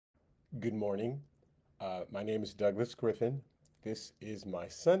Good morning. My name is Douglas Griffin. This is my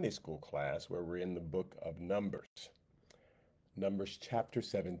Sunday school class where we're in the book of Numbers, Numbers chapter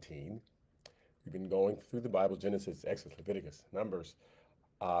 17. We've been going through the Bible, Genesis, Exodus, Leviticus, Numbers,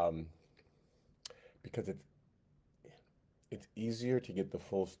 um, because it's easier to get the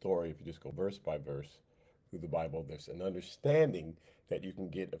full story if you just go verse by verse through the Bible. There's an understanding that you can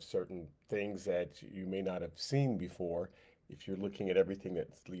get of certain things that you may not have seen before if you're looking at everything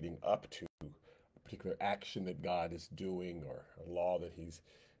that's leading up to a particular action that God is doing or a law that He's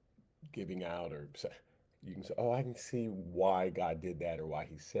giving out, or you can say, "Oh, I can see why God did that or why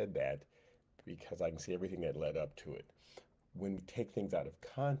He said that because I can see everything that led up to it." When we take things out of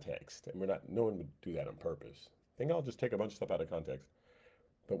context, and no one would do that on purpose. I think I'll just take a bunch of stuff out of context.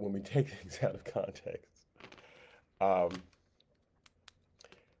 But when we take things out of context, um,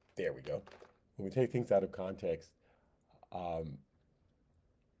 there we go. When we take things out of context, um,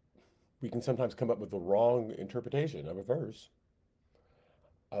 we can sometimes come up with the wrong interpretation of a verse.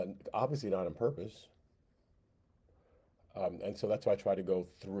 Obviously not on purpose. And so that's why I try to go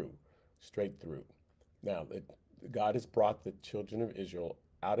through, straight through. Now, God has brought the children of Israel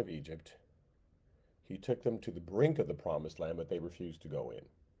out of Egypt. He took them to the brink of the promised land, but they refused to go in.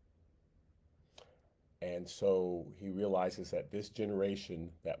 And so he realizes that this generation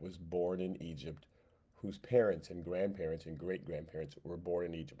that was born in Egypt, whose parents and grandparents and great grandparents were born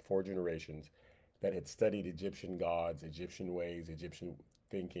in Egypt, four generations that had studied Egyptian gods, Egyptian ways, Egyptian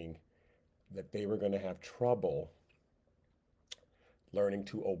thinking, that they were going to have trouble learning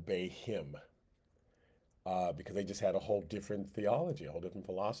to obey him because they just had a whole different theology, a whole different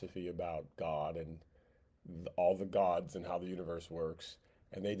philosophy about God and all the gods and how the universe works.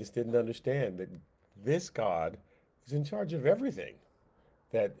 And they just didn't understand that this God is in charge of everything,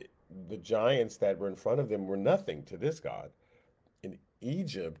 that the giants that were in front of them were nothing to this God. In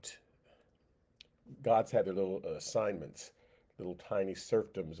Egypt, gods had their little assignments, little tiny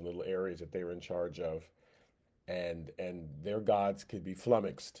serfdoms and little areas that they were in charge of, and their gods could be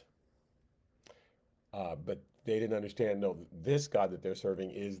flummoxed. But they didn't understand, no, this God that they're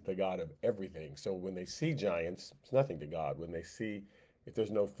serving is the God of everything. So when they see giants, it's nothing to God. When they see, if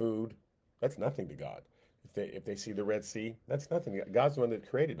there's no food, that's nothing to God. If they see the Red Sea, that's nothing. God's the one that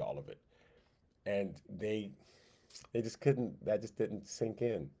created all of it. And they just couldn't, that just didn't sink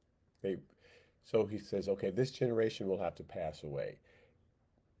in. They So he says, okay, this generation will have to pass away.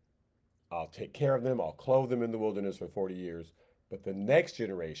 I'll take care of them, I'll clothe them in the wilderness for 40 years. But the next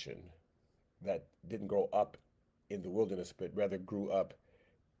generation that didn't grow up in the wilderness, but rather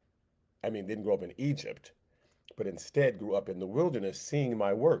didn't grow up in Egypt, but instead grew up in the wilderness, seeing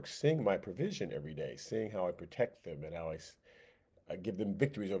my works, seeing my provision every day, seeing how I protect them and how I give them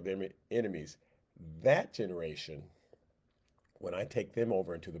victories over their enemies. That generation, when I take them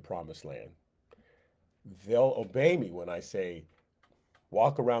over into the promised land, they'll obey me when I say,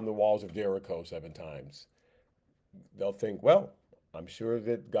 walk around the walls of Jericho 7 times. They'll think, well, I'm sure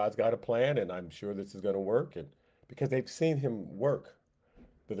that God's got a plan and I'm sure this is going to work. And because they've seen him work.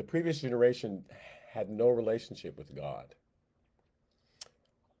 But the previous generation had no relationship with God.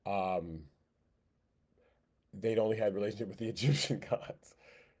 Um, they'd only had relationship with the Egyptian gods.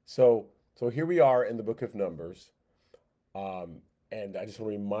 So here we are in the book of Numbers. Um, and I just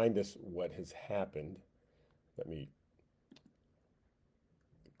want to remind us what has happened. Let me,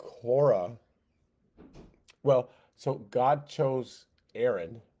 Korah, well, so God chose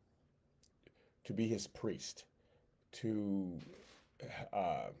Aaron to be his priest, to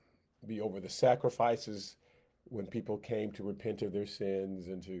uh, be over the sacrifices when people came to repent of their sins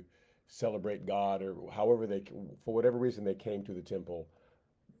and to celebrate God, or however for whatever reason they came to the temple,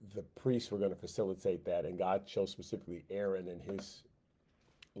 the priests were going to facilitate that. And God chose specifically Aaron and his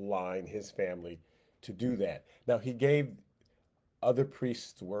line, his family, to do that. Now, he gave other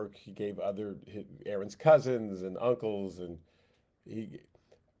priests work. He gave Aaron's cousins and uncles, and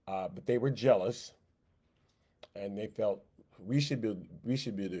but they were jealous, and they felt we should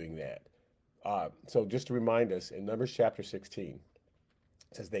be doing that. So just to remind us, in Numbers chapter 16,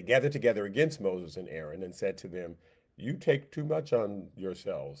 it says they gathered together against Moses and Aaron and said to them, "You take too much on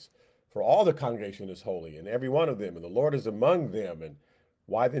yourselves, for all the congregation is holy, and every one of them, and the Lord is among them. And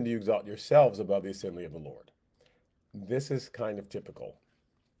why then do you exalt yourselves above the assembly of the Lord?" This is kind of typical.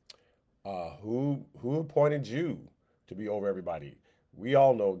 Who appointed you to be over everybody? We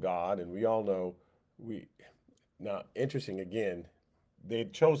all know God, and we all know we. Now, interesting again,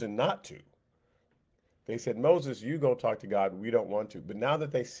 they'd chosen not to. They said, Moses, you go talk to God. We don't want to. But now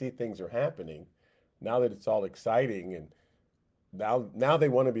that they see things are happening, now that it's all exciting, and now they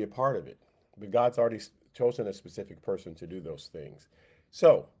want to be a part of it. But God's already chosen a specific person to do those things.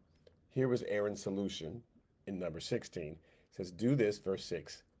 So Here was Aaron's solution in number 16. It says, do this, verse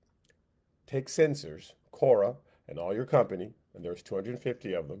 6. Take censers, Korah, and all your company, and there's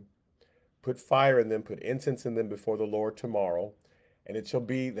 250 of them. Put fire in them, put incense in them before the Lord tomorrow. And it shall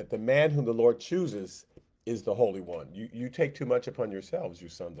be that the man whom the Lord chooses is the Holy One. You take too much upon yourselves, you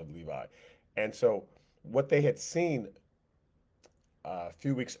sons of Levi. And so what they had seen a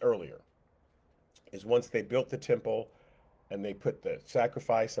few weeks earlier is once they built the temple and they put the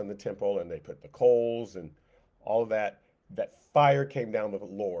sacrifice on the temple and they put the coals and all of that, that fire came down with the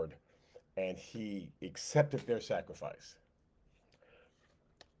Lord and he accepted their sacrifice.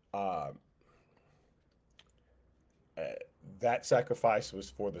 Uh, that sacrifice was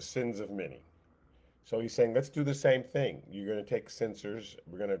for the sins of many. So he's saying, let's do the same thing. You're going to take censers.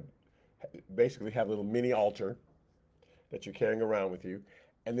 We're going to basically have a little mini altar that you're carrying around with you.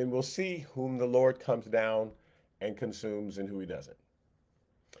 And then we'll see whom the Lord comes down and consumes and who he doesn't.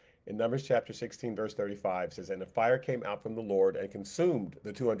 In Numbers chapter 16, verse 35 says, and the fire came out from the Lord and consumed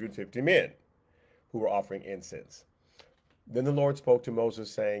the 250 men who were offering incense. Then the Lord spoke to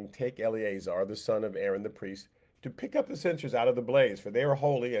Moses, saying, take Eleazar, the son of Aaron the priest, to pick up the censers out of the blaze, for they are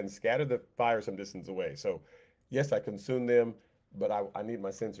holy, and scatter the fire some distance away. So, yes, I consumed them, but I need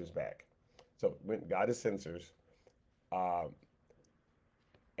my censers back. So, when God is censers,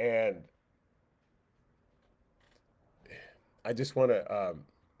 and I just want to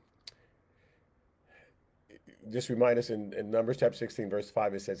just remind us in Numbers chapter 16, verse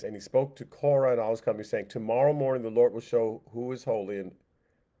 5, it says, and he spoke to Korah and all his company, saying, tomorrow morning the Lord will show who is holy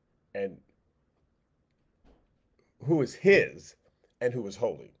and who is his and who is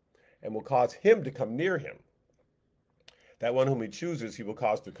holy, and will cause him to come near him. That one whom he chooses, he will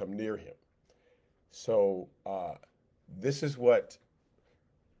cause to come near him. So this is what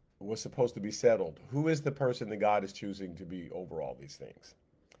was supposed to be settled. Who is the person that God is choosing to be over all these things?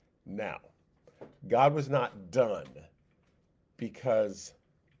 Now, God was not done because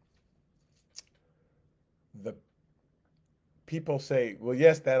the people say, well,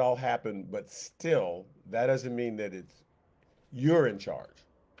 yes, that all happened, but still, that doesn't mean that you're in charge.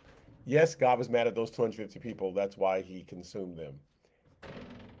 Yes, God was mad at those 250 people. That's why he consumed them.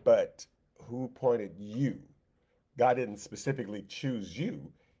 But who appointed you? God didn't specifically choose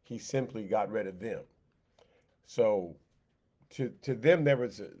you. He simply got rid of them. So to them, there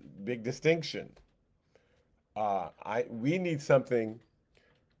was a big distinction. We need something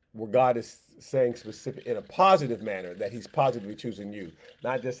where God is saying specific in a positive manner that he's positively choosing you,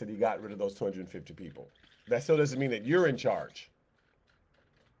 not just that he got rid of those 250 people. That still doesn't mean that you're in charge.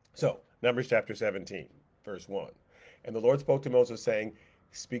 So, Numbers chapter 17, verse 1. And the Lord spoke to Moses, saying,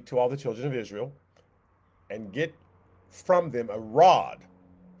 speak to all the children of Israel and get from them a rod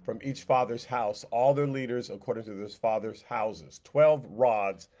from each father's house, all their leaders according to their father's houses, 12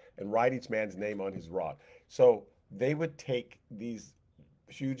 rods, and write each man's name on his rod. So they would take these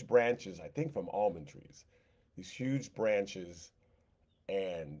huge branches, I think from almond trees, these huge branches,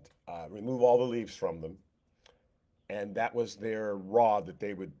 and remove all the leaves from them. And that was their rod that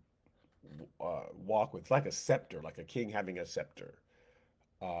they would walk with. It's like a scepter, like a king having a scepter.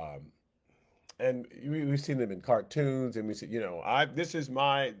 And we've seen them in cartoons, and we see,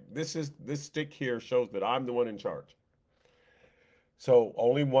 this stick here shows that I'm the one in charge. So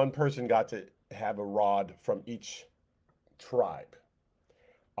only one person got to have a rod from each tribe.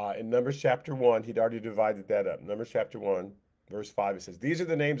 In Numbers chapter 1, he'd already divided that up. Numbers chapter 1, verse 5, it says, these are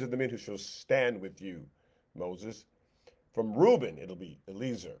the names of the men who shall stand with you, Moses. From Reuben, it'll be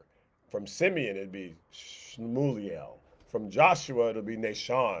Eliezer. From Simeon, it'll be Shmuel. From Joshua, it'll be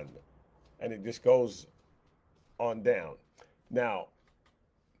Nahshon. And it just goes on down. Now,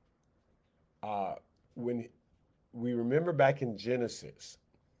 when we remember back in Genesis,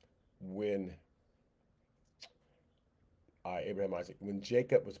 when Abraham, Isaac, when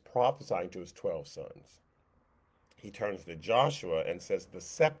Jacob was prophesying to his 12 sons, he turns to Joshua and says, the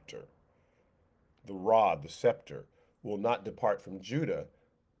scepter, the rod, the scepter, will not depart from Judah,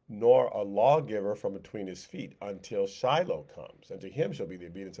 nor a lawgiver from between his feet until Shiloh comes, and to him shall be the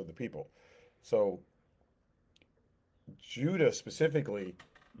obedience of the people. So Judah specifically,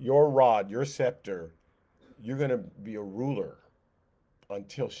 your rod, your scepter, you're going to be a ruler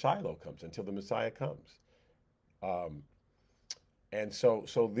until Shiloh comes, until the Messiah comes. And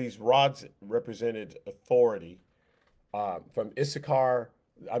so these rods represented authority. From Issachar,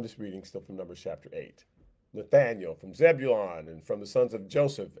 I'm just reading still from Numbers chapter 8. Nathaniel, from Zebulun, and from the sons of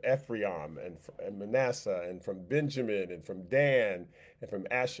Joseph, Ephraim, and Manasseh, and from Benjamin, and from Dan, and from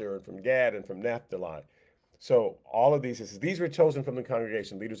Asher, and from Gad, and from Naphtali. So all of these were chosen from the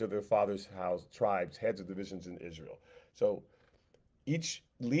congregation, leaders of their father's house, tribes, heads of divisions in Israel. So each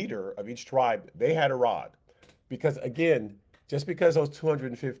leader of each tribe, they had a rod. Because again, just because those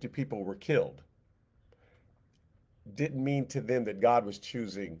 250 people were killed didn't mean to them that God was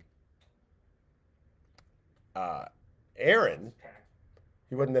choosing uh, Aaron.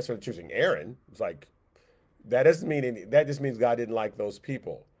 He wasn't necessarily choosing Aaron. It's like that doesn't mean any, that just means God didn't like those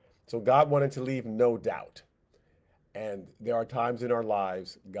people. So God wanted to leave no doubt. And there are times in our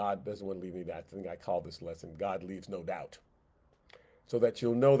lives God doesn't want to leave any doubt. I think I call this lesson God leaves no doubt. So that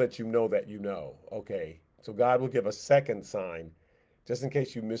you'll know that you know that you know. Okay. So God will give a second sign just in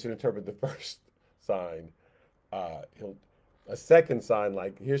case you misinterpret the first sign. He'll a second sign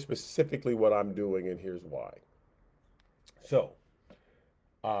like here's specifically what I'm doing and here's why. So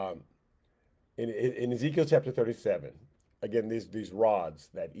um, in Ezekiel chapter 37, again, these rods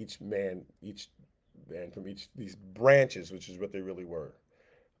that each man from each these branches, which is what they really were.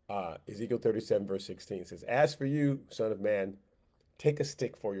 Ezekiel 37, verse 16 says, "As for you, son of man, take a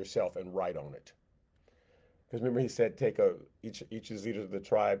stick for yourself and write on it." Because remember, he said, take each of the leaders of the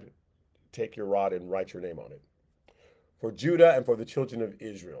tribe, take your rod and write your name on it. For Judah and for the children of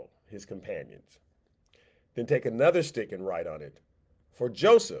Israel, his companions. Then take another stick and write on it. For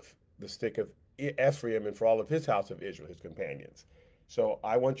Joseph, the stick of Ephraim, and for all of his house of Israel, his companions. So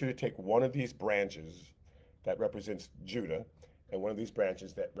I want you to take one of these branches that represents Judah and one of these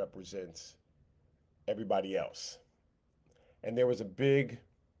branches that represents everybody else. And there was a big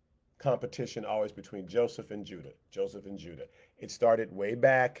competition always between Joseph and Judah. Joseph and Judah. It started way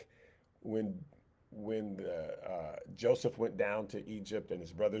back when Joseph went down to Egypt and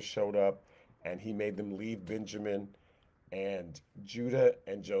his brothers showed up and he made them leave Benjamin. And Judah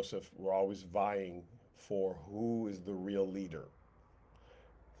and Joseph were always vying for who is the real leader.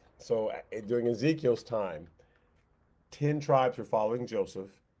 So during Ezekiel's time, 10 tribes were following Joseph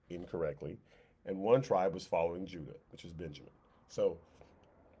incorrectly, and one tribe was following Judah, which is Benjamin. So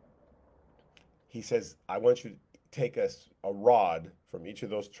he says, I want you to take us a rod from each of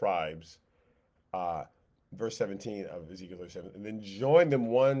those tribes, verse 17 of Ezekiel 37, and then join them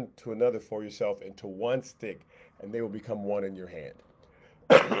one to another for yourself into one stick, and they will become one in your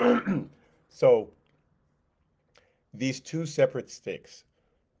hand. So these two separate sticks,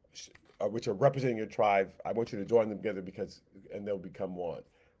 which are representing your tribe, I want you to join them together and they'll become one.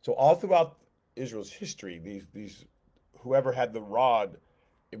 So all throughout Israel's history, these whoever had the rod,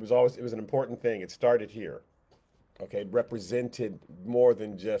 it was an important thing. It started here. Okay, represented more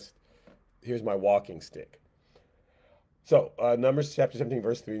than just here's my walking stick. So Numbers chapter 17,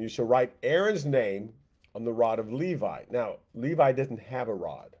 verse 3, and you shall write Aaron's name on the rod of Levi. Now, Levi doesn't have a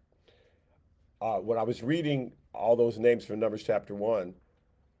rod. When I was reading all those names from Numbers chapter 1,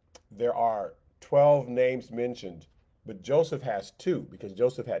 there are 12 names mentioned, but Joseph has two because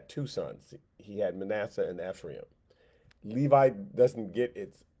Joseph had two sons. He had Manasseh and Ephraim. Levi didn't get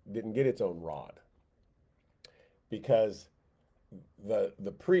its own rod because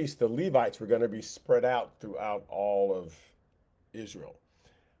the priests, the Levites, were going to be spread out throughout all of Israel.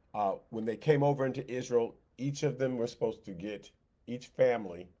 When they came over into Israel, each family was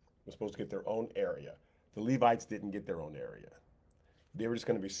supposed to get their own area. The Levites didn't get their own area. They were just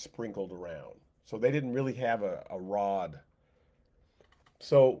going to be sprinkled around. So they didn't really have a rod.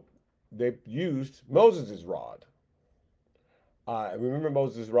 So they used Moses' rod. Remember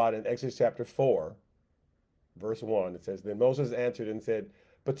Moses' rod in Exodus chapter 4, verse 1. It says, Then Moses answered and said,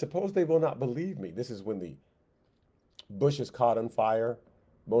 But suppose they will not believe me. This is when the bush is caught on fire.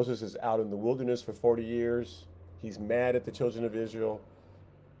 Moses is out in the wilderness for 40 years. He's mad at the children of Israel.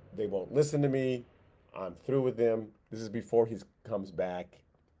 They won't listen to me. I'm through with them. This is before he comes back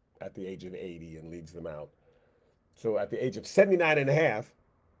at the age of 80 and leads them out. So at the age of 79 and a half,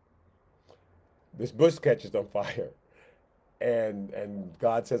 this bush catches on fire. And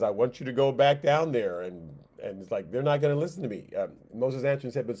God says, I want you to go back down there. And it's like, they're not going to listen to me. Moses answered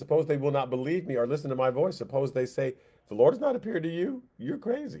and said, But suppose they will not believe me or listen to my voice. Suppose they say, The Lord has not appeared to you. You're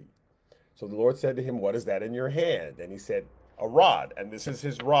crazy. So the Lord said to him, What is that in your hand? And he said, A rod. And this is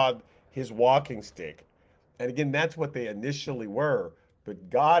his rod, his walking stick. And again, that's what they initially were.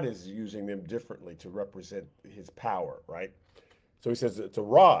 But God is using them differently to represent his power, right? So he says, it's a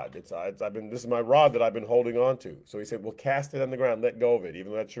rod. This is my rod that I've been holding on to. So he said, well, cast it on the ground, let go of it.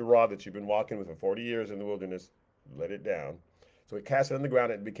 Even though that's your rod that you've been walking with for 40 years in the wilderness, let it down. So he cast it on the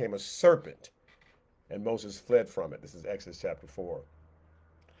ground and it became a serpent. And Moses fled from it. This is Exodus chapter 4.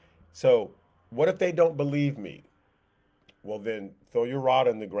 So what if they don't believe me? Well, then throw your rod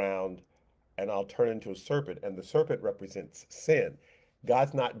on the ground and I'll turn into a serpent. And the serpent represents sin.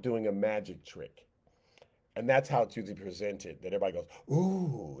 God's not doing a magic trick. And that's how it's usually presented, that everybody goes,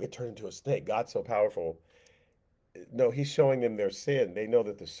 ooh, it turned into a snake. God's so powerful. No, he's showing them their sin. They know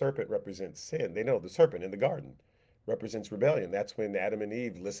that the serpent represents sin. They know the serpent in the garden represents rebellion. That's when Adam and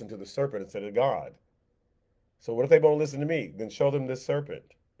Eve listened to the serpent instead of God. So what if they won't listen to me? Then show them this serpent,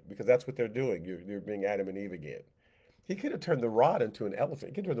 because that's what they're doing. You're being Adam and Eve again. He could have turned the rod into an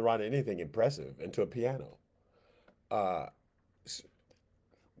elephant. He could turn the rod into anything impressive, into a piano. Uh,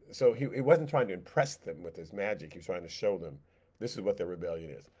 so he wasn't trying to impress them with his magic. He was trying to show them this is what their rebellion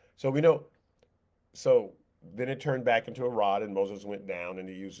is. So we know. So then it turned back into a rod, and Moses went down and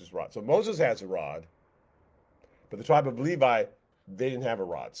he used his rod. So Moses has a rod, but the tribe of Levi, they didn't have a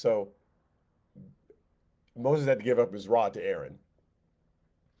rod. So Moses had to give up his rod to Aaron.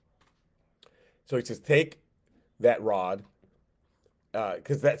 So he says, take that rod,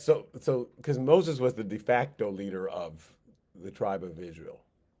 because Moses was the de facto leader of the tribe of Israel.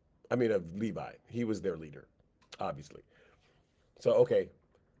 I mean, of Levi. He was their leader, obviously. So, okay,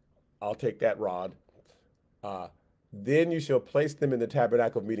 I'll take that rod. Then you shall place them in the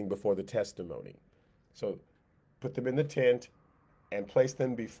tabernacle of meeting before the testimony. So put them in the tent and place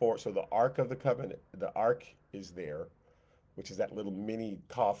them before. So the Ark of the Covenant, the Ark is there, which is that little mini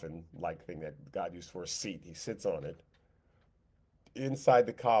coffin-like thing that God used for a seat. He sits on it. Inside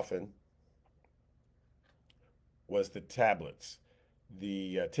the coffin was the tablets,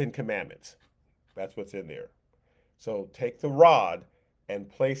 the Ten Commandments. That's what's in there. So take the rod and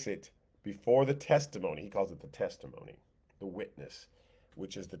place it before the testimony. He calls it the testimony, the witness,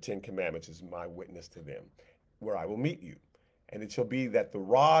 which is the Ten Commandments, is my witness to them, where I will meet you. And it shall be that the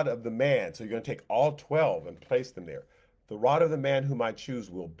rod of the man, so you're going to take all 12 and place them there. The rod of the man whom I choose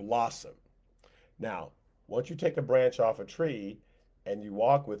will blossom. Now, once you take a branch off a tree and you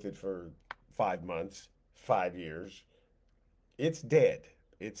walk with it for 5 months, 5 years, it's dead.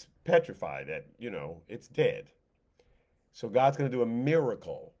 It's petrified. It's dead. So God's going to do a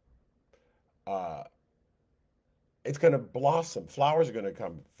miracle. It's going to blossom. Flowers are going to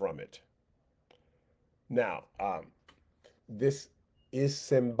come from it. Now, this is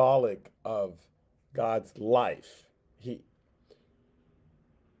symbolic of God's life.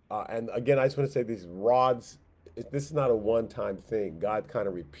 And again, I just want to say these rods, this is not a one-time thing. God kind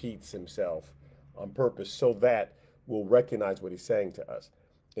of repeats himself on purpose so that we'll recognize what he's saying to us.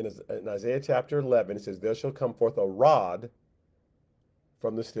 In Isaiah chapter 11, it says, there shall come forth a rod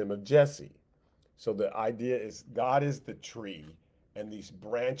from the stem of Jesse. So the idea is God is the tree, and these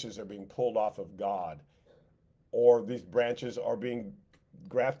branches are being pulled off of God, or these branches are being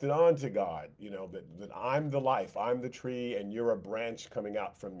grafted onto God, that I'm the life, I'm the tree, and you're a branch coming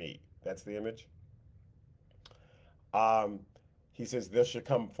out from me. That's the image. He says, there shall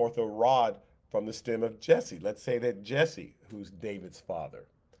come forth a rod from the stem of Jesse. Let's say that Jesse, who's David's father,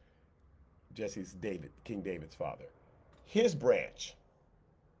 Jesse's King David's father, his branch.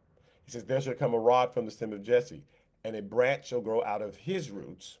 He says, there shall come a rod from the stem of Jesse, and a branch shall grow out of his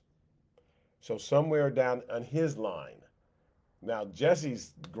roots. So somewhere down on his line. Now,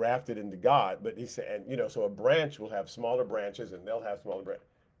 Jesse's grafted into God, but he said, so a branch will have smaller branches and they'll have smaller branches,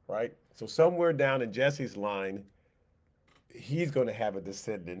 right? So somewhere down in Jesse's line, he's going to have a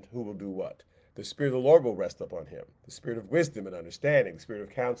descendant who will do what? The Spirit of the Lord will rest upon him. The Spirit of wisdom and understanding, the Spirit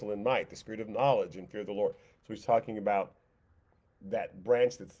of counsel and might, the Spirit of knowledge and fear of the Lord. So he's talking about that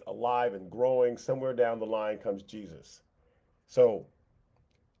branch that's alive and growing. Somewhere down the line comes Jesus. So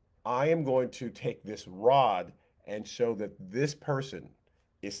I am going to take this rod and show that this person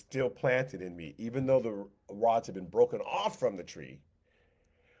is still planted in me. Even though the rods have been broken off from the tree,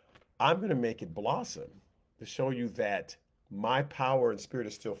 I'm going to make it blossom to show you that my power and spirit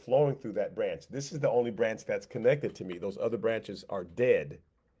is still flowing through that branch. This is the only branch that's connected to me. Those other branches are dead.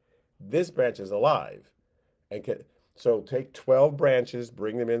 This branch is alive. So take 12 branches,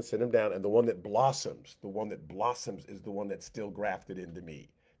 bring them in, send them down, and the one that blossoms is the one that's still grafted into me,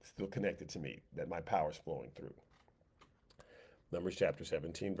 still connected to me, that my power is flowing through. Numbers chapter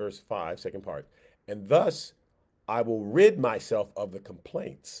 17, verse 5, second part. And thus I will rid myself of the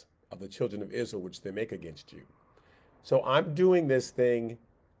complaints of the children of Israel which they make against you. So I'm doing this thing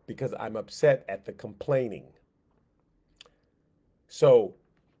because I'm upset at the complaining. So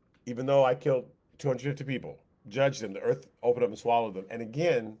even though I killed 250 people, judged them, the earth opened up and swallowed them, and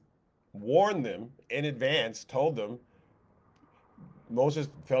again, warned them in advance, told them, Moses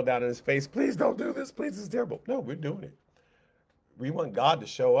fell down on his face, please don't do this, please, this is terrible. No, we're doing it. We want God to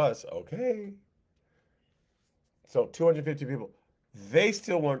show us, okay. So 250 people, they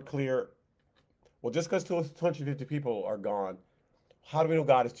still weren't clear. Well, just because 250 people are gone, how do we know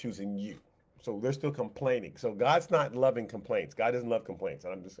God is choosing you? So they're still complaining. So God's not loving complaints. God doesn't love complaints.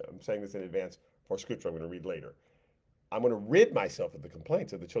 And I'm saying this in advance for scripture I'm going to read later. I'm going to rid myself of the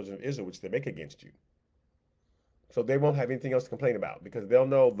complaints of the children of Israel which they make against you. So they won't have anything else to complain about because they'll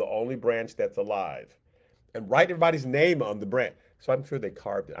know the only branch that's alive. And write everybody's name on the branch. So I'm sure they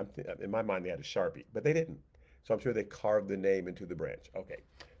carved it. In my mind, they had a Sharpie, but they didn't. So I'm sure they carved the name into the branch. Okay.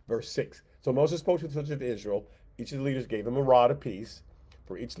 Verse 6. So Moses spoke to the children of Israel. Each of the leaders gave them a rod apiece.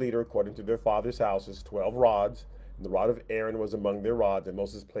 For each leader, according to their father's houses, 12 rods. And the rod of Aaron was among their rods. And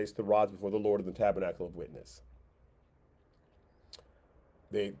Moses placed the rods before the Lord in the tabernacle of witness.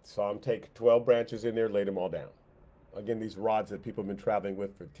 They saw him take 12 branches in there, laid them all down. Again, these rods that people have been traveling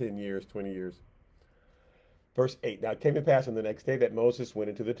with for 10 years, 20 years. Verse 8. Now it came to pass on the next day that Moses went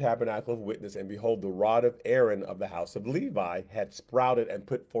into the tabernacle of witness, and behold, the rod of Aaron of the house of Levi had sprouted and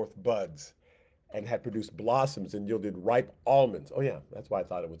put forth buds, and had produced blossoms and yielded ripe almonds. Oh yeah, that's why I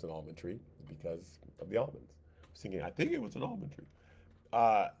thought it was an almond tree, because of the almonds. I was thinking, I think it was an almond tree.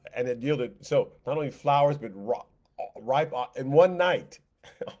 And it yielded, so not only flowers, but ripe in one night.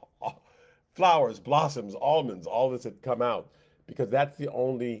 Flowers, blossoms, almonds, all this had come out because that's the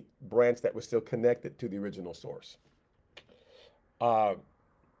only branch that was still connected to the original source.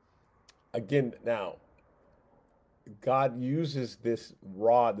 Again, now, God uses this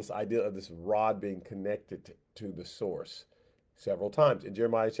rod, this idea of this rod being connected to the source several times. In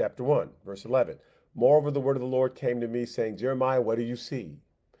Jeremiah chapter 1, verse 11, moreover, the word of the Lord came to me saying, Jeremiah, what do you see?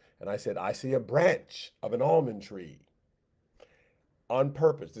 And I said, I see a branch of an almond tree. On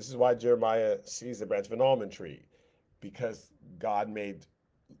purpose. This is why Jeremiah sees the branch of an almond tree, because God made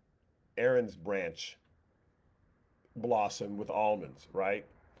Aaron's branch blossom with almonds, right?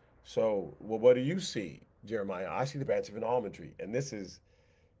 So, well, what do you see, Jeremiah? I see the branch of an almond tree. And this is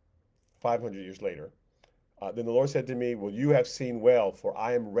 500 years later. Then the Lord said to me, well, you have seen well, for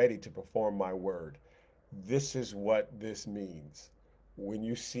I am ready to perform my word. This is what this means. When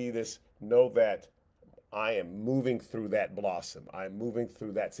you see this, know that I am moving through that blossom. I'm moving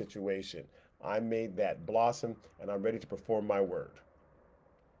through that situation. I made that blossom and I'm ready to perform my word.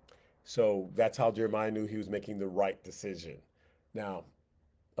 So that's how Jeremiah knew he was making the right decision. Now,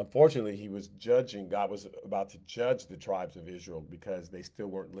 unfortunately, he was judging. God was about to judge the tribes of Israel because they still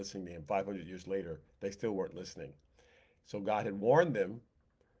weren't listening to him. 500 years later, they still weren't listening. So God had warned them.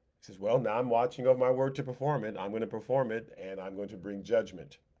 He says, well, now I'm watching over my word to perform it. I'm going to perform it and I'm going to bring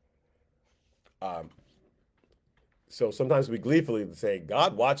judgment. So sometimes we gleefully say,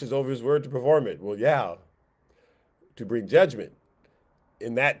 God watches over his word to perform it. Well, yeah, to bring judgment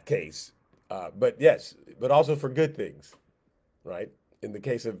in that case. But yes, but also for good things, right? In the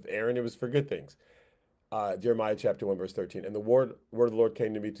case of Aaron, it was for good things. Jeremiah chapter 1, verse 13. And the word of the Lord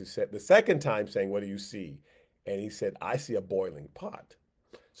came to me to say the second time saying, what do you see? And he said, I see a boiling pot.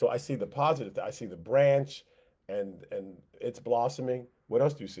 So I see the positive. I see the branch and it's blossoming. What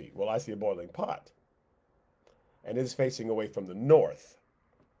else do you see? Well, I see a boiling pot. And it is facing away from the north.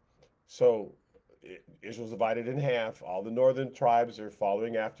 So Israel's divided in half. All the northern tribes are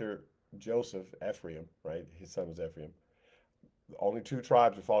following after Joseph, Ephraim, right? His son was Ephraim. Only two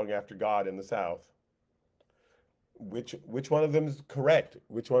tribes are following after God in the south. Which one of them is correct?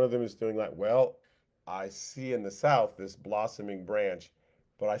 Which one of them is doing like, well, I see in the south this blossoming branch,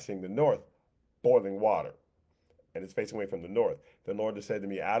 but I see in the north boiling water. And it's facing away from the north. The Lord has said to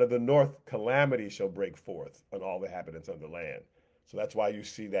me, out of the north, calamity shall break forth on all the inhabitants of the land. So that's why you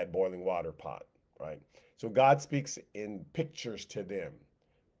see that boiling water pot, right? So God speaks in pictures to them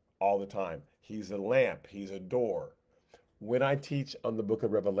all the time. He's a lamp. He's a door. When I teach on the book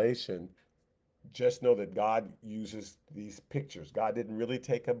of Revelation, just know that God uses these pictures. God didn't really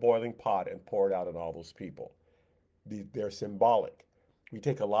take a boiling pot and pour it out on all those people. They're symbolic. We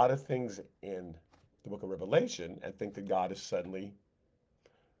take a lot of things in the book of Revelation and think that God is suddenly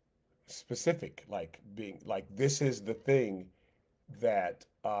specific, like being like this is the thing that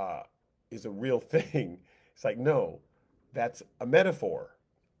is a real thing. It's like, no, that's a metaphor.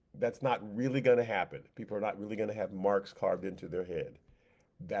 That's not really going to happen. People are not really going to have marks carved into their head.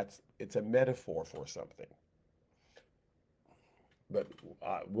 It's a metaphor for something. But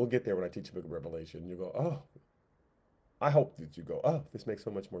we'll get there when I teach the book of Revelation. You go, oh, I hope that you go, oh, this makes so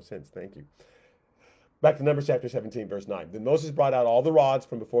much more sense. Thank you. Back to Numbers chapter 17, verse 9. Then Moses brought out all the rods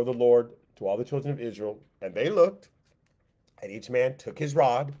from before the Lord to all the children of Israel, and they looked, and each man took his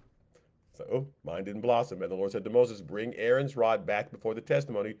rod. So, oh, mine didn't blossom. And the Lord said to Moses, bring Aaron's rod back before the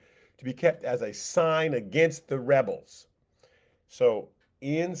testimony to be kept as a sign against the rebels. So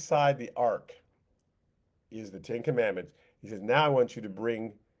inside the ark is the Ten Commandments. He says, now I want you to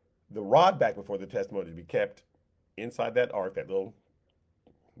bring the rod back before the testimony to be kept inside that ark, that little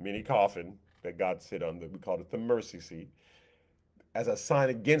mini coffin that God sit on, we called it the mercy seat, as a sign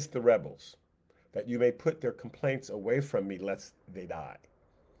against the rebels, that you may put their complaints away from me lest they die.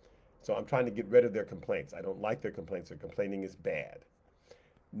 So I'm trying to get rid of their complaints. I don't like their complaints. Their complaining is bad.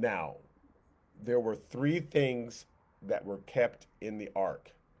 Now, there were three things that were kept in the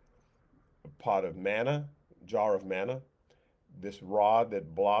ark: a pot of manna, jar of manna, this rod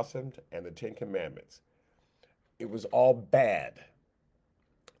that blossomed, and the Ten Commandments. It was all bad.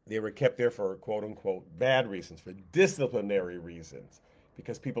 They were kept there for quote unquote bad reasons, for disciplinary reasons,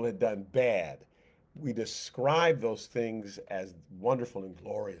 because people had done bad. We describe those things as wonderful and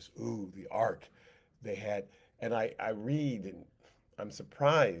glorious. Ooh, the ark they had. And I read and I'm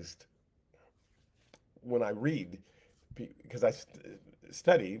surprised when I read because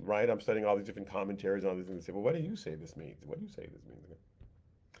study, right? I'm studying all these different commentaries and all these things. And say, well, what do you say this means? What do you say this means?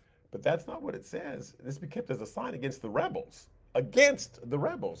 But that's not what it says. This be kept as a sign against the rebels. Against the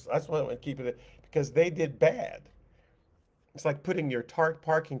rebels. That's why I want to keep it because they did bad. It's like putting your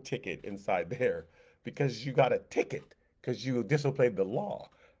parking ticket inside there because you got a ticket because you disobeyed the law.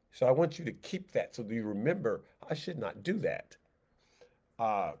 So I want you to keep that so that you remember I should not do that.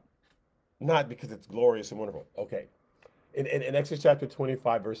 Not because it's glorious and wonderful. Okay. In Exodus chapter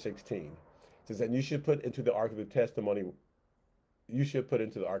 25, verse 16, it says, and you should put into the ark of the testimony, you should put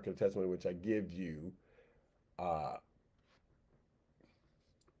into the ark of the testimony which I give you. I'm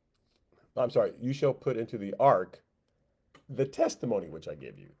sorry, you shall put into the ark the testimony which I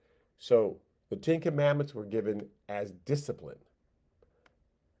give you. So the Ten Commandments were given as discipline.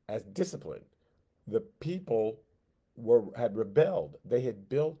 As discipline. The people had rebelled. They had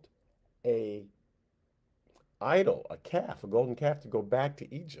built a idol, a calf, a golden calf to go back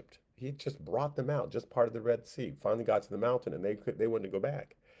to Egypt. He just brought them out, just part of the Red Sea. Finally got to the mountain and they wanted to go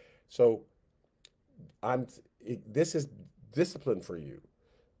back. So this is discipline for you.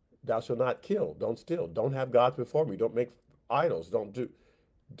 Thou shalt not kill, don't steal, don't have gods before me, don't make idols,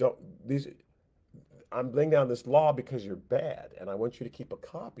 I'm laying down this law because you're bad, and I want you to keep a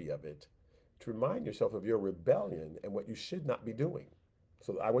copy of it to remind yourself of your rebellion and what you should not be doing.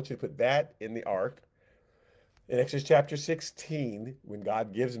 So I want you to put that in the ark. In Exodus chapter 16, when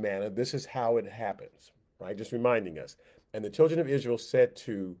God gives manna, this is how it happens, right? Just reminding us. And the children of Israel said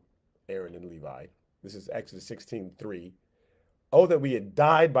to Aaron and Levi, this is Exodus 16:3, oh, that we had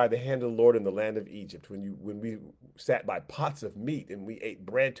died by the hand of the Lord in the land of Egypt, when we sat by pots of meat and we ate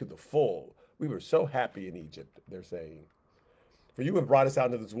bread to the full. We were so happy in Egypt, they're saying. For you have brought us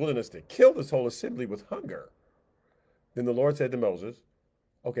out into this wilderness to kill this whole assembly with hunger. Then the Lord said to Moses,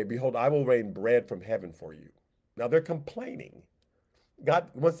 okay, behold, I will rain bread from heaven for you. Now they're complaining. God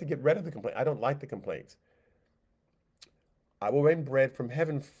wants to get rid of the complaint. I don't like the complaints. I will rain bread from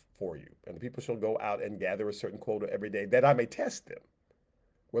heaven for you, and the people shall go out and gather a certain quota every day, that I may test them,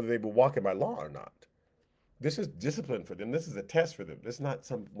 whether they will walk in my law or not. This is discipline for them. This is a test for them. This is not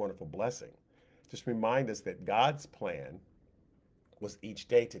some wonderful blessing. Just remind us that God's plan was each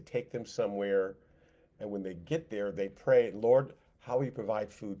day to take them somewhere, and when they get there, they pray, Lord, how will you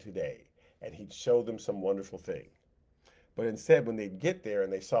provide food today? And he'd show them some wonderful thing. But instead, when they get there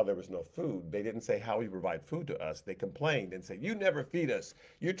and they saw there was no food, they didn't say, how will you provide food to us? They complained and said, you never feed us.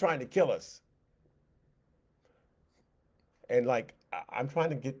 You're trying to kill us. And like, I'm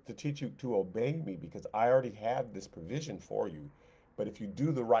trying to teach you to obey me because I already have this provision for you. But if you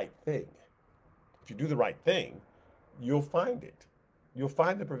do the right thing, you'll find it. You'll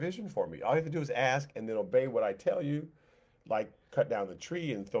find the provision for me. All you have to do is ask and then obey what I tell you. Like cut down the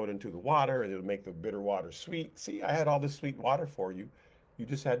tree and throw it into the water and it'll make the bitter water sweet. See, I had all this sweet water for you. You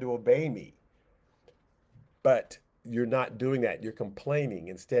just had to obey me. But you're not doing that. You're complaining.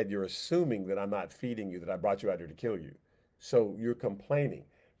 Instead, you're assuming that I'm not feeding you, that I brought you out here to kill you. So you're complaining.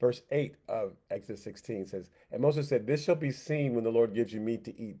 Verse 8 of Exodus 16 says, and Moses said, this shall be seen when the Lord gives you meat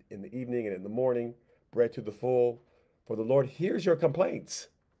to eat in the evening and in the morning, bread to the full. For the Lord hears your complaints,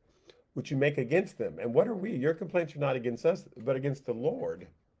 which you make against them. And what are we? Your complaints are not against us, but against the Lord.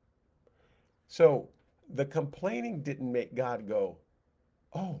 So the complaining didn't make God go,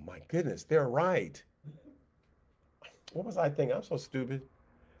 oh my goodness, they're right. What was I thinking? I'm so stupid.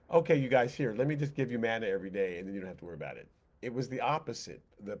 Okay, you guys, here, let me just give you manna every day and then you don't have to worry about it. It was the opposite.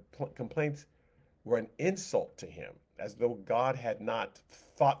 The complaints were an insult to him, as though God had not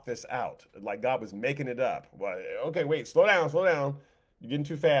thought this out, like God was making it up. Well, okay, wait, slow down, slow down. You're getting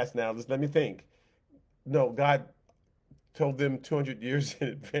too fast now. Just let me think. No, God told them 200 years in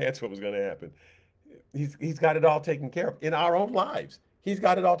advance what was going to happen. He's got it all taken care of in our own lives. He's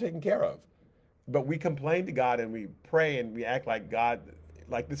got it all taken care of. But we complain to God and we pray and we act like God,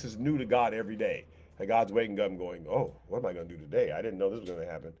 like this is new to God every day. Like God's waking up and going, oh, what am I going to do today? I didn't know this was going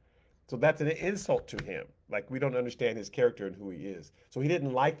to happen. So that's an insult to him. Like we don't understand his character and who he is. So he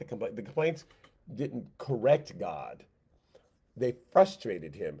didn't like the complaints. The complaints didn't correct God. They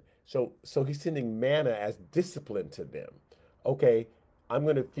frustrated him. So he's sending manna as discipline to them. Okay, I'm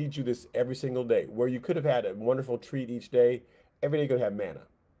going to feed you this every single day. Where you could have had a wonderful treat each day, every day you're going to have manna.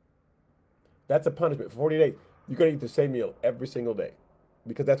 That's a punishment. For 40 days, you're going to eat the same meal every single day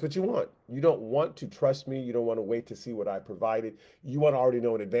because that's what you want. You don't want to trust me. You don't want to wait to see what I provided. You want to already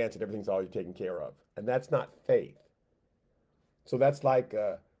know in advance that everything's already taken care of. And that's not faith. So that's like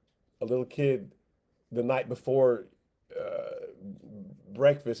a little kid the night before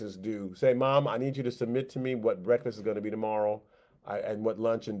breakfast is due. Say, Mom, I need you to submit to me what breakfast is going to be tomorrow and what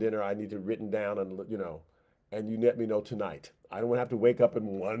lunch and dinner I need to written down and you let me know tonight. I don't want to have to wake up and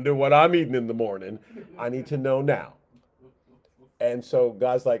wonder what I'm eating in the morning. I need to know now. And so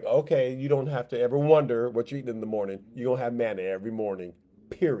God's like, okay, you don't have to ever wonder what you're eating in the morning. You're going to have manna every morning,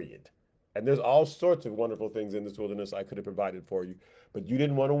 period. And there's all sorts of wonderful things in this wilderness I could have provided for you, but you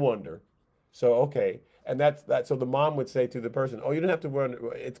didn't want to wonder. So, okay. And that's that. So the mom would say to the person, oh, you don't have to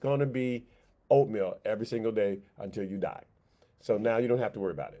wonder. It's going to be oatmeal every single day until you die. So now you don't have to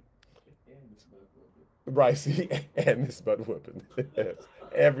worry about it. Right, see, and this butt whooping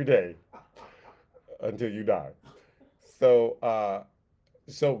every day until you die. So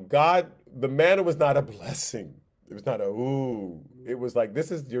God, the manna was not a blessing. It was not a ooh. It was like this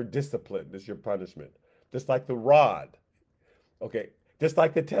is your discipline, this is your punishment. Just like the rod, okay. Just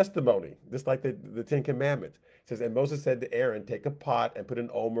like the testimony, just like the Ten Commandments. It says, and Moses said to Aaron, take a pot and put an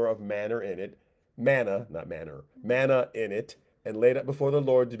omer of manna in it, manna, not manna, manna in it, and lay it up before the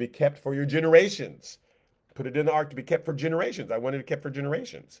Lord to be kept for your generations. Put it in the ark to be kept for generations. I wanted it kept for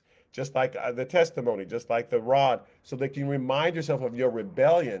generations. Just like the testimony, just like the rod, so that you can remind yourself of your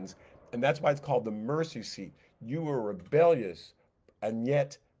rebellions. And that's why it's called the mercy seat. You were rebellious, and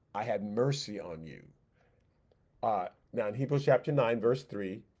yet I had mercy on you. Now in Hebrews chapter 9, verse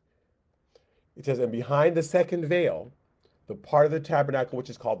 3, it says, and behind the second veil, the part of the tabernacle which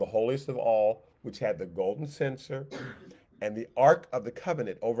is called the holiest of all, which had the golden censer and the ark of the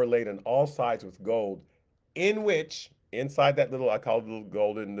covenant overlaid on all sides with gold, in which, inside that little, I call it a little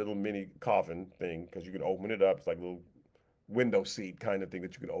golden little mini coffin thing, because you can open it up. It's like a little window seat kind of thing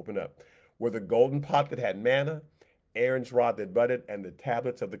that you can open up, were the golden pot that had manna, Aaron's rod that budded, and the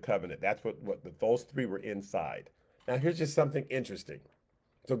tablets of the covenant. That's what those three were inside. Now, here's just something interesting.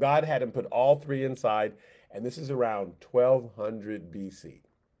 So God had him put all three inside, and this is around 1200 BC.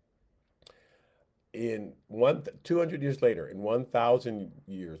 In 200 years later, in 1000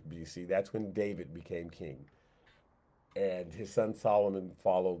 years BC, that's when David became king. And his son Solomon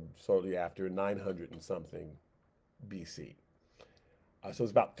followed shortly after, 900 and something BC. So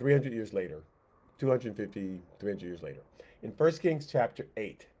it's about 300 years later, 250, 300 years later. In 1 Kings chapter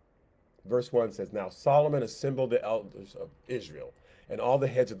 8, verse 1 says, now Solomon assembled the elders of Israel and all the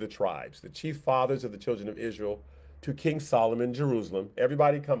heads of the tribes, the chief fathers of the children of Israel, to King Solomon in Jerusalem.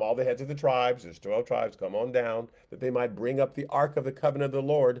 Everybody come, all the heads of the tribes, there's 12 tribes, come on down, that they might bring up the ark of the covenant of the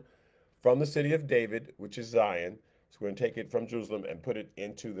Lord from the city of David, which is Zion. So we're going to take it from Jerusalem and put it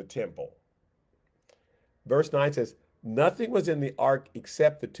into the temple. Verse 9 says, nothing was in the ark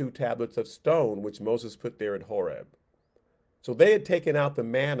except the two tablets of stone, which Moses put there at Horeb. So they had taken out the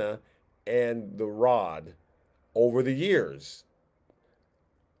manna and the rod over the years.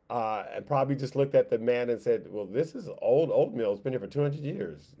 And probably just looked at the man and said, well, this is old oatmeal. It's been here for 200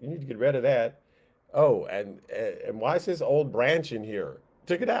 years. You need to get rid of that. Oh, and why is this old branch in here?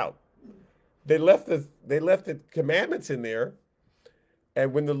 Took it out. They left the commandments in there.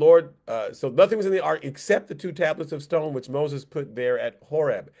 And when the Lord, so nothing was in the ark except the two tablets of stone, which Moses put there at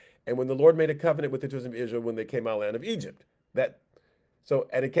Horeb. And when the Lord made a covenant with the children of Israel when they came out of the land of Egypt.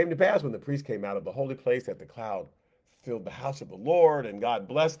 And it came to pass when the priest came out of the holy place that the cloud filled the house of the Lord, and God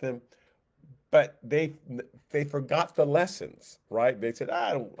blessed them. But they forgot the lessons, right? They said,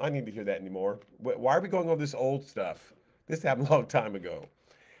 I need to hear that anymore. Why are we going over this old stuff? This happened a long time ago.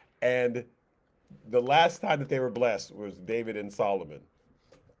 And the last time that they were blessed was David and Solomon.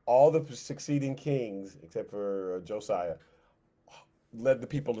 All the succeeding kings, except for Josiah, led the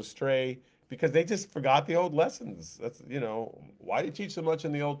people astray because they just forgot the old lessons. That's, why do you teach so much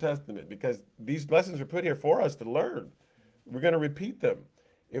in the Old Testament? Because these lessons are put here for us to learn. We're going to repeat them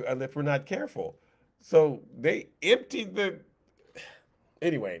if we're not careful. So they emptied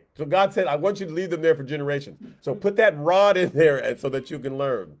anyway. So God said, I want you to leave them there for generations. So put that rod in there so that you can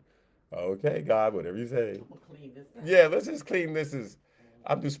learn. Okay, God, whatever you say. Yeah, let's just clean this.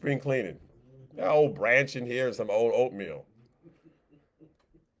 I'm doing spring cleaning. Got an old branch in here and some old oatmeal.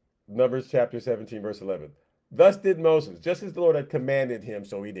 Numbers chapter 17, verse 11. Thus did Moses, just as the Lord had commanded him,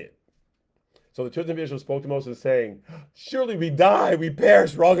 so he did. So the children of Israel spoke to Moses, saying, surely we die, we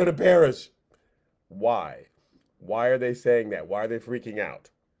perish, we're all going to perish. Why? Why are they saying that? Why are they freaking out?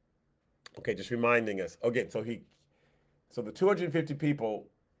 Okay, just reminding us. Okay, so the 250 people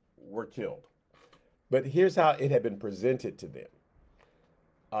were killed. But here's how it had been presented to them.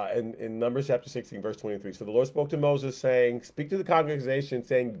 In Numbers chapter 16, verse 23. So the Lord spoke to Moses, saying, speak to the congregation,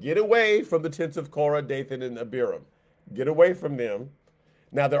 saying, get away from the tents of Korah, Dathan, and Abiram. Get away from them.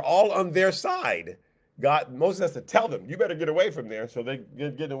 Now they're all on their side. Moses has to tell them, you better get away from there. So they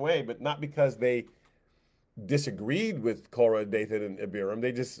get away, but not because they disagreed with Korah, Dathan, and Abiram.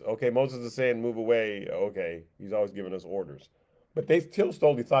 They just, okay, Moses is saying move away. Okay, he's always giving us orders. But they still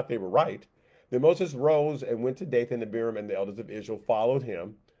totally thought they were right. Then Moses rose and went to Dathan, Abiram, and the elders of Israel followed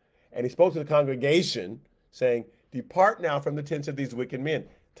him. And he spoke to the congregation, saying, depart now from the tents of these wicked men.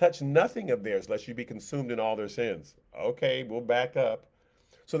 Touch nothing of theirs, lest you be consumed in all their sins. Okay, we'll back up.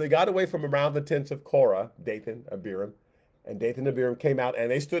 So they got away from around the tents of Korah, Dathan, Abiram, and Dathan and Abiram came out, and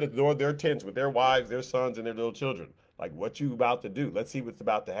they stood at the door of their tents with their wives, their sons, and their little children. Like, what you about to do? Let's see what's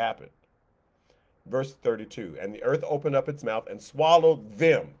about to happen. Verse 32, and the earth opened up its mouth and swallowed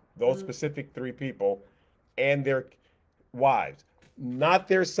them, those specific three people, and their wives. Not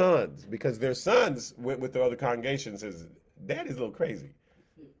their sons, because their sons went with the other congregations. His daddy's a little crazy.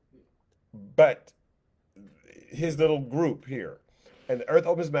 But his little group here. And the earth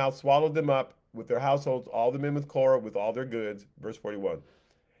opened its mouth, swallowed them up with their households, all the men with Korah, with all their goods. Verse 41.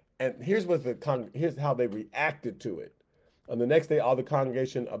 And here's how they reacted to it. On the next day, all the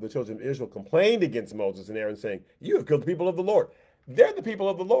congregation of the children of Israel complained against Moses and Aaron, saying, you have killed the people of the Lord. They're the people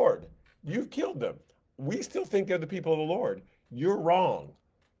of the Lord. You've killed them. We still think they're the people of the Lord. You're wrong.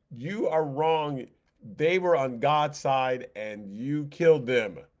 You are wrong. They were on God's side and you killed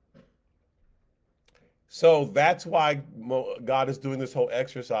them. So that's why God is doing this whole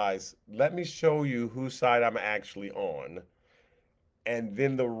exercise. Let me show you whose side I'm actually on. And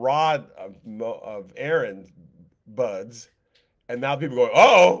then the rod of Aaron buds. And now people go,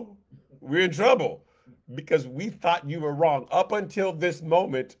 oh, we're in trouble because we thought you were wrong. Up until this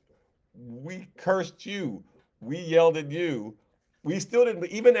moment, we cursed you. We yelled at you. We still didn't,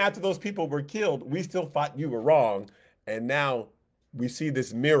 even after those people were killed, we still thought you were wrong. And now we see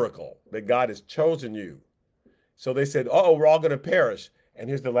this miracle that God has chosen you. So they said, oh, we're all going to perish. And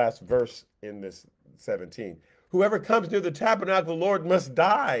here's the last verse in this 17. Whoever comes near the tabernacle of the Lord must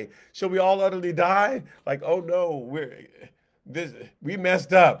die. Shall we all utterly die? Like, oh no, we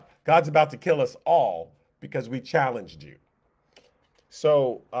messed up. God's about to kill us all because we challenged you.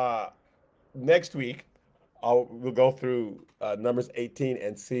 So next week, we'll go through Numbers 18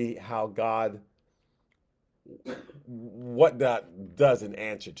 and see how God, what that does in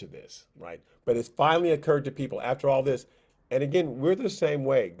answer to this, right? But it's finally occurred to people after all this. And again, we're the same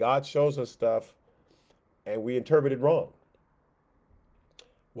way. God shows us stuff and we interpret it wrong.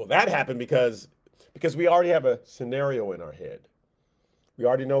 Well, that happened because we already have a scenario in our head. We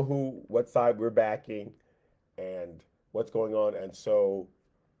already know what side we're backing and what's going on. And so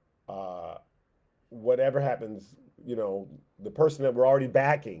whatever happens, the person that we're already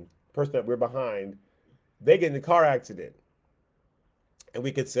backing, the person that we're behind, they get in a car accident. And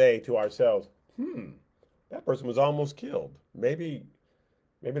we could say to ourselves, that person was almost killed. Maybe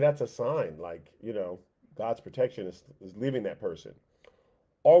that's a sign, like, God's protection is leaving that person.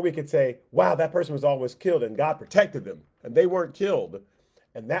 Or we could say, wow, that person was almost killed and God protected them and they weren't killed.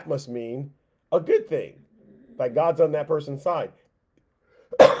 And that must mean a good thing. Like God's on that person's side.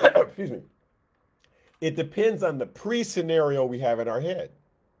 Excuse me. It depends on the pre-scenario we have in our head.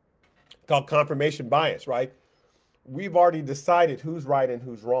 Called confirmation bias, right? We've already decided who's right and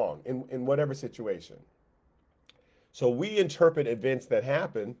who's wrong in whatever situation. So we interpret events that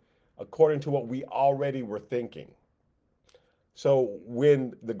happen according to what we already were thinking. So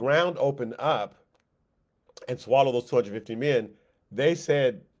when the ground opened up and swallowed those 250 men, they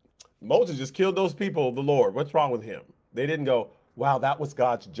said, Moses just killed those people of the Lord. What's wrong with him? They didn't go, wow, that was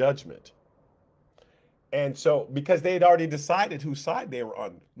God's judgment. And so because they had already decided whose side they were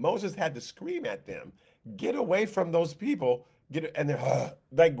on, Moses had to scream at them, get away from those people. And they're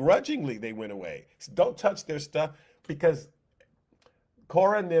like grudgingly they went away. So don't touch their stuff, because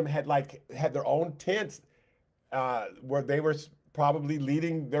Korah and them had their own tents where they were probably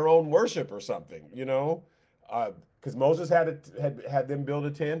leading their own worship or something, because Moses had them build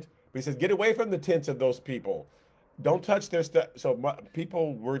a tent. But he says, get away from the tents of those people. Don't touch their stuff. So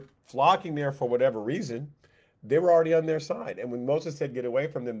people were flocking there for whatever reason. They were already on their side. And when Moses said get away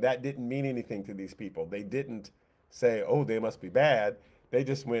from them, that didn't mean anything to these people. They didn't say, oh, they must be bad. They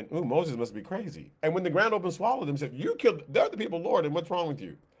just went, ooh, Moses must be crazy. And when the ground opened, swallowed them, said, you killed, they're the people, Lord, and what's wrong with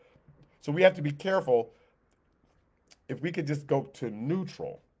you? So we have to be careful. If we could just go to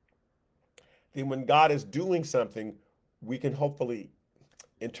neutral, then when God is doing something, we can hopefully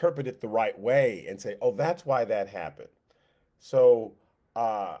interpret it the right way and say, oh, that's why that happened. So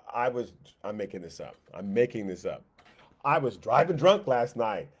I'm making this up. I'm making this up. I was driving drunk last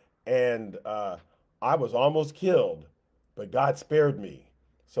night and I was almost killed, but God spared me.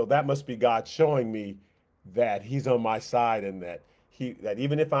 So that must be God showing me that He's on my side and that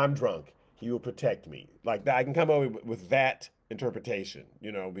even if I'm drunk, He will protect me. Like that, I can come over with that interpretation,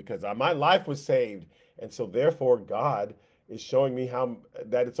 because my life was saved, and so therefore God is showing me how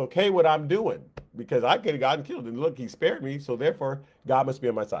that it's okay what I'm doing because I could have gotten killed and look, He spared me, so therefore God must be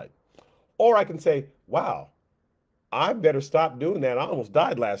on my side. Or I can say, wow, I better stop doing that. I almost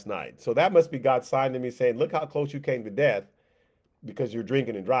died last night. So that must be God signing to me saying, look how close you came to death because you're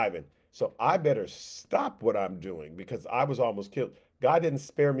drinking and driving. So I better stop what I'm doing because I was almost killed. God didn't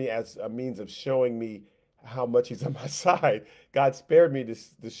spare me as a means of showing me how much He's on my side. God spared me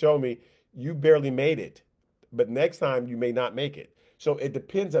to show me you barely made it, but next time you may not make it. So it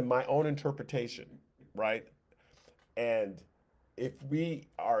depends on my own interpretation, right? And if we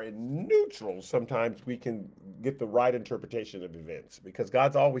are in neutral, sometimes we can get the right interpretation of events because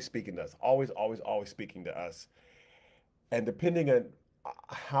God's always speaking to us, always, always, always speaking to us. And depending on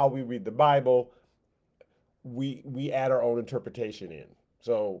how we read the Bible, we add our own interpretation in.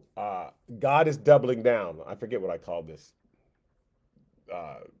 So God is doubling down. I forget what I call this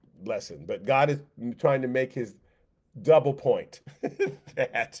uh, lesson, but God is trying to make His double point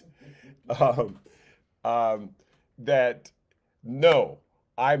that um, um, that no,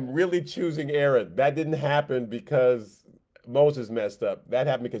 I'm really choosing Aaron. That didn't happen because Moses messed up. That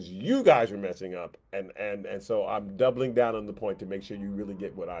happened because you guys were messing up, and so I'm doubling down on the point to make sure you really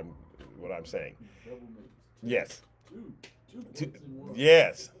get what I'm saying. Yes. Two-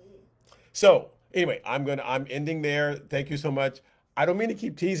 Yes. So anyway, I'm ending there. Thank you so much. I don't mean to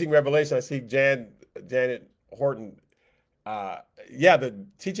keep teasing Revelation. I see Janet Horton. Uh, yeah, the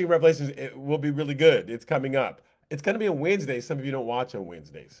teaching Revelations it will be really good. It's coming up. It's going to be on Wednesdays. Some of you don't watch on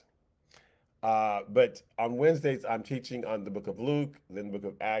Wednesdays. But on Wednesdays, I'm teaching on the book of Luke, then the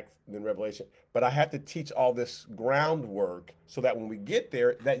book of Acts, then Revelation. But I have to teach all this groundwork so that when we get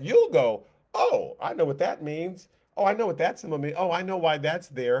there, that you'll go, oh, I know what that means. Oh, I know what that symbol means. Oh, I know why that's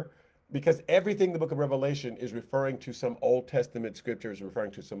there. Because everything in the book of Revelation is referring to some Old Testament scriptures,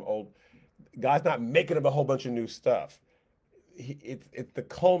 referring to some old. God's not making up a whole bunch of new stuff. It's the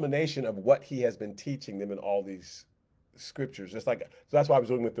culmination of what He has been teaching them in all these scriptures. Just like so that's why I was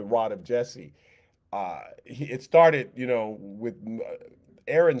doing with the rod of Jesse. It started, with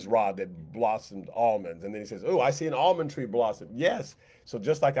Aaron's rod that blossomed almonds, and then he says, "Oh, I see an almond tree blossom." Yes. So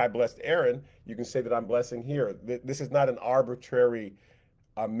just like I blessed Aaron, you can say that I'm blessing here. This is not an arbitrary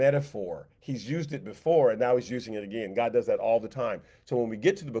metaphor. He's used it before, and now He's using it again. God does that all the time. So when we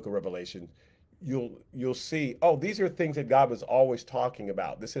get to the book of Revelation, you'll see, oh, these are things that God was always talking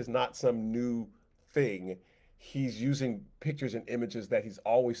about. This is not some new thing. He's using pictures and images that He's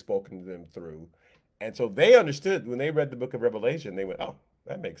always spoken to them through. And so they understood when they read the book of Revelation, they went, oh,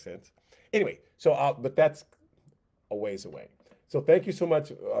 that makes sense. Anyway, but that's a ways away. So thank you so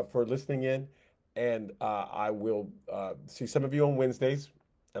much for listening in. And I will see some of you on Wednesdays.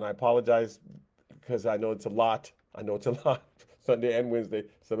 And I apologize because I know it's a lot. I know it's a lot, Sunday and Wednesday.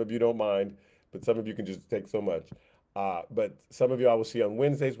 Some of you don't mind, but some of you can just take so much. But some of you I will see on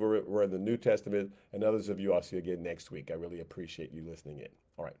Wednesdays. We're in the New Testament, and others of you I'll see again next week. I really appreciate you listening in.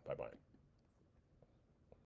 All right, bye-bye.